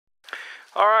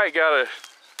Alright, got a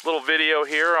little video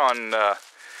here on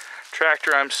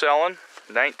tractor I'm selling.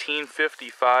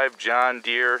 1955 John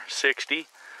Deere 60.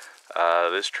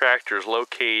 This tractor is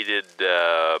located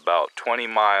about 20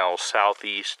 miles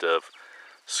southeast of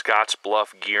Scotts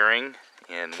Bluff Gearing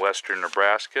in western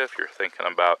Nebraska. If you're thinking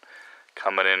about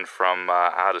coming in from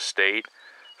out of state,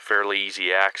 fairly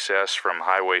easy access from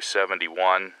Highway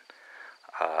 71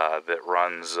 that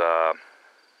runs,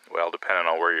 well, depending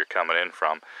on where you're coming in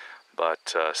from,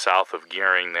 but south of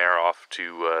Gearing there off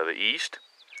to the east.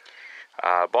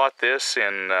 I bought this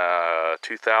in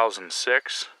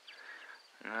 2006.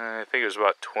 I think it was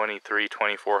about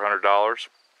 $2,400,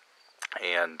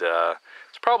 and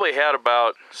it's probably had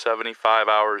about 75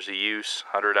 hours of use,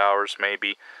 100 hours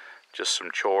maybe, just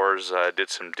some chores. Did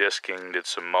some disking, did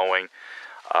some mowing,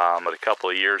 but a couple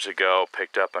of years ago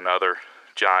picked up another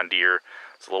John Deere.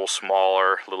 It's a little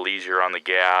smaller, a little easier on the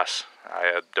gas.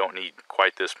 I don't need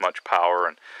quite this much power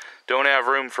and don't have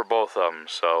room for both of them,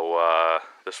 so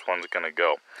this one's going to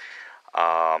go.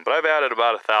 But I've added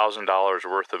about $1,000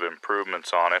 worth of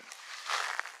improvements on it,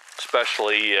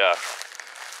 especially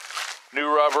new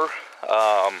rubber,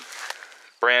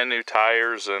 brand new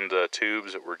tires and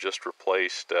tubes that were just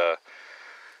replaced,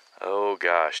 oh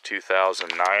gosh,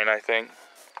 2009 I think.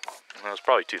 Well, it was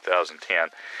probably 2010,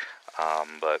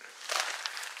 but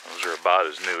those are about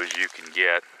as new as you can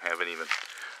get. I haven't even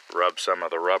rubbed some of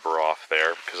the rubber off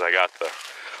there because I got the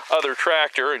other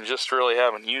tractor and just really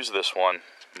haven't used this one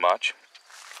much.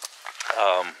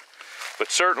 But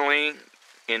certainly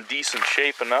in decent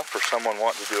shape enough for someone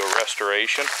wanting to do a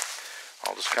restoration.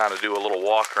 I'll just kind of do a little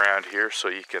walk around here so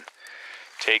you can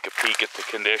take a peek at the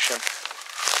condition.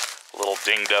 A little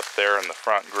dinged up there in the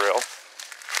front grille.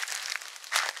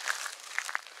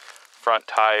 Front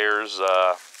tires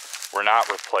were not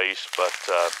replaced, but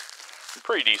in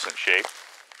pretty decent shape.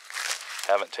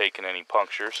 Haven't taken any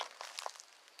punctures.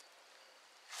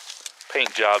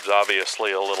 Paint job's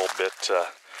obviously a little bit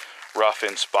rough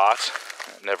in spots.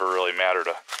 It never really mattered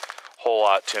a whole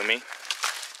lot to me.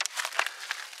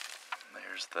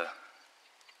 There's the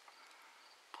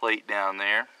plate down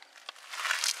there.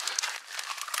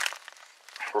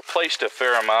 Replaced a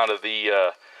fair amount of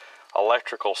the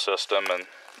electrical system, and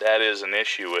that is an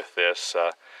issue with this.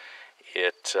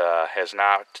 It has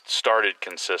not started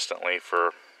consistently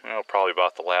for probably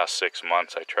about the last 6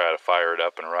 months. I try to fire it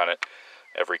up and run it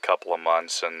every couple of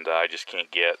months, and I just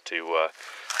can't get to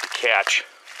catch.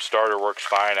 Starter works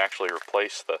fine. Actually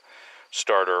replaced the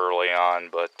starter early on,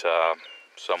 but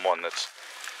someone that's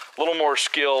a little more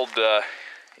skilled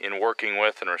in working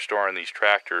with and restoring these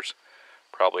tractors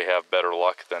probably have better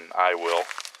luck than I will,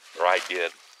 or I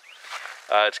did.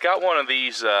 It's got one of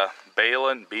these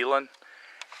Behlen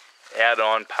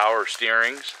add-on power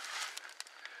steerings,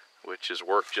 which has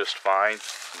worked just fine.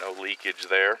 No leakage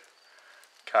there.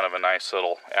 Kind of a nice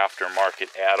little aftermarket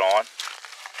add-on.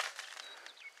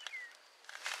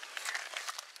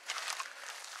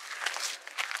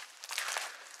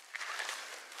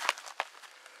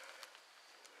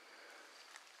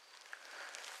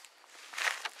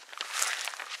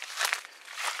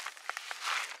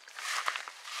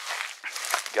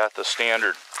 Got the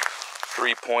standard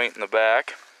 3-point in the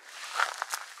back.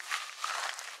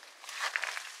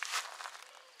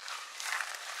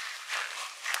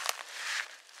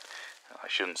 I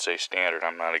shouldn't say standard.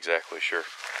 I'm not exactly sure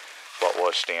what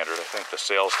was standard. I think the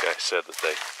sales guy said that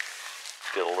they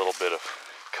did a little bit of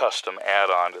custom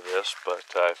add-on to this, but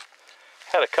I've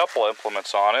had a couple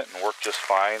implements on it and worked just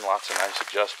fine. Lots of nice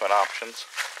adjustment options.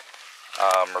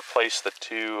 Replaced the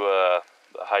two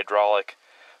the hydraulic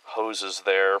hoses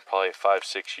there probably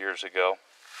 5-6 years ago.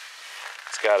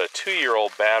 It's got a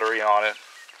 2-year-old battery on it,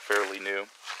 fairly new.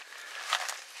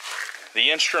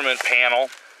 The instrument panel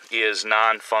is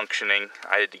non-functioning.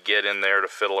 I had to get in there to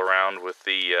fiddle around with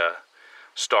the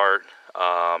start,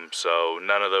 so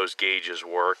none of those gauges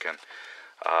work, and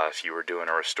if you were doing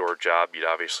a restore job, you'd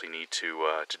obviously need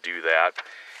to do that.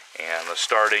 And the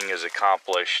starting is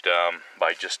accomplished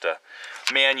by just a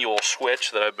manual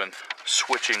switch that I've been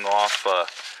switching off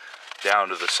down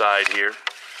to the side here.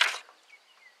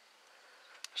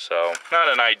 So not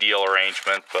an ideal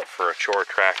arrangement, but for a chore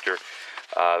tractor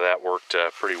that worked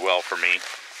pretty well for me.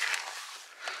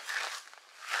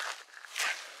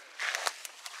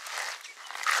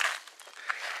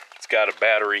 It's got a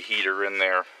battery heater in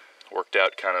there. Worked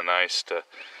out kind of nice to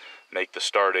make the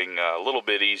starting a little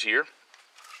bit easier.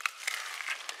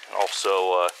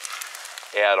 Also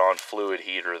add-on fluid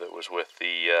heater that was with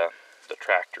the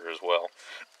tractor as well.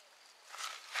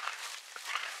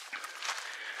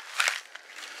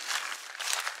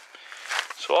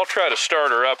 So I'll try to start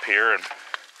her up here and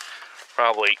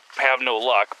probably have no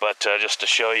luck, but just to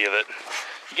show you that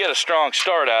you get a strong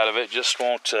start out of it, just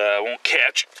won't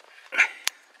catch.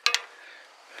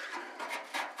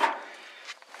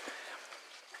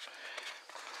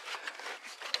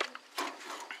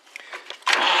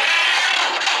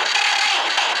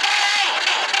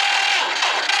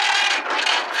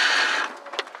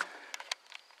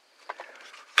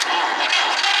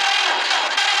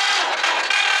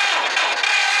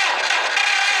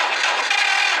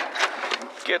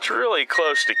 Gets really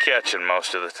close to catching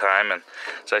most of the time, and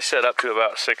as I said, up to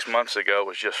about 6 months ago, it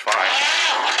was just fine.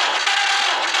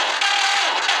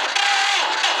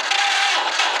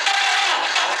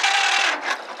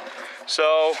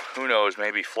 So, who knows,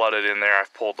 maybe flooded in there.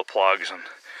 I've pulled the plugs and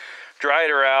dried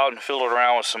her out and filled it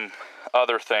around with some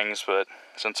other things, but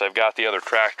since I've got the other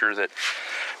tractor that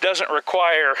doesn't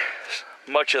require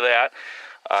much of that,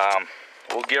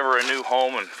 we'll give her a new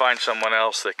home and find someone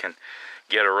else that can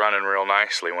get her running real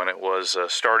nicely when it was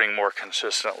starting more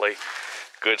consistently.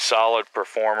 Good solid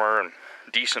performer and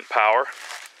decent power.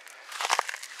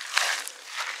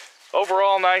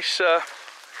 Overall nice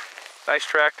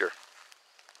tractor.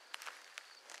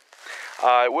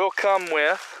 It will come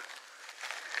with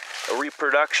a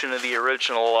reproduction of the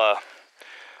original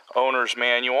owner's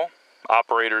manual,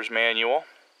 operator's manual.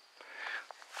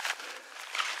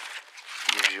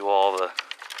 Gives you all the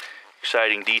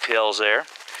exciting details there,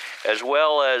 as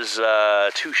well as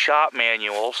 2 shop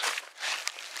manuals,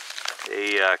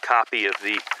 a copy of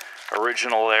the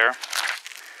original there,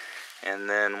 and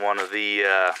then one of the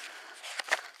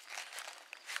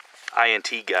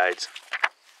INT guides.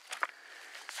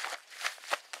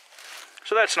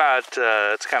 So that's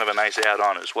it's kind of a nice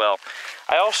add-on as well.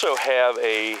 I also have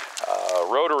a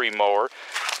rotary mower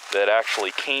that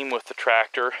actually came with the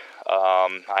tractor.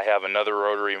 I have another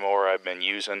rotary mower I've been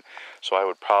using, so I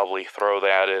would probably throw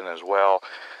that in as well,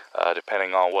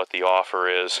 depending on what the offer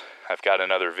is. I've got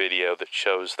another video that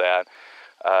shows that.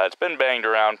 It's been banged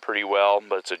around pretty well,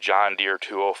 but it's a John Deere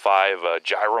 205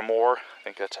 Gyromore, I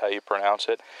think that's how you pronounce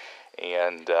it.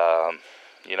 And,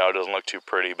 you know, it doesn't look too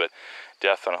pretty, but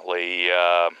definitely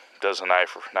does a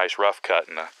nice rough cut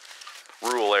in a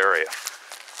rural area.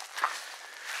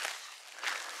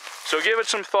 So give it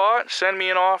some thought, send me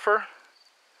an offer,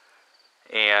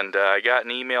 and I got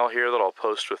an email here that I'll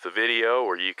post with the video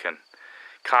where you can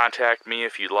contact me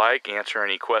if you'd like, answer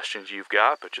any questions you've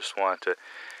got, but just wanted to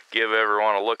give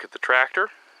everyone a look at the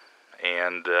tractor,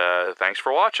 and thanks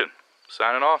for watching.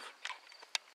 Signing off.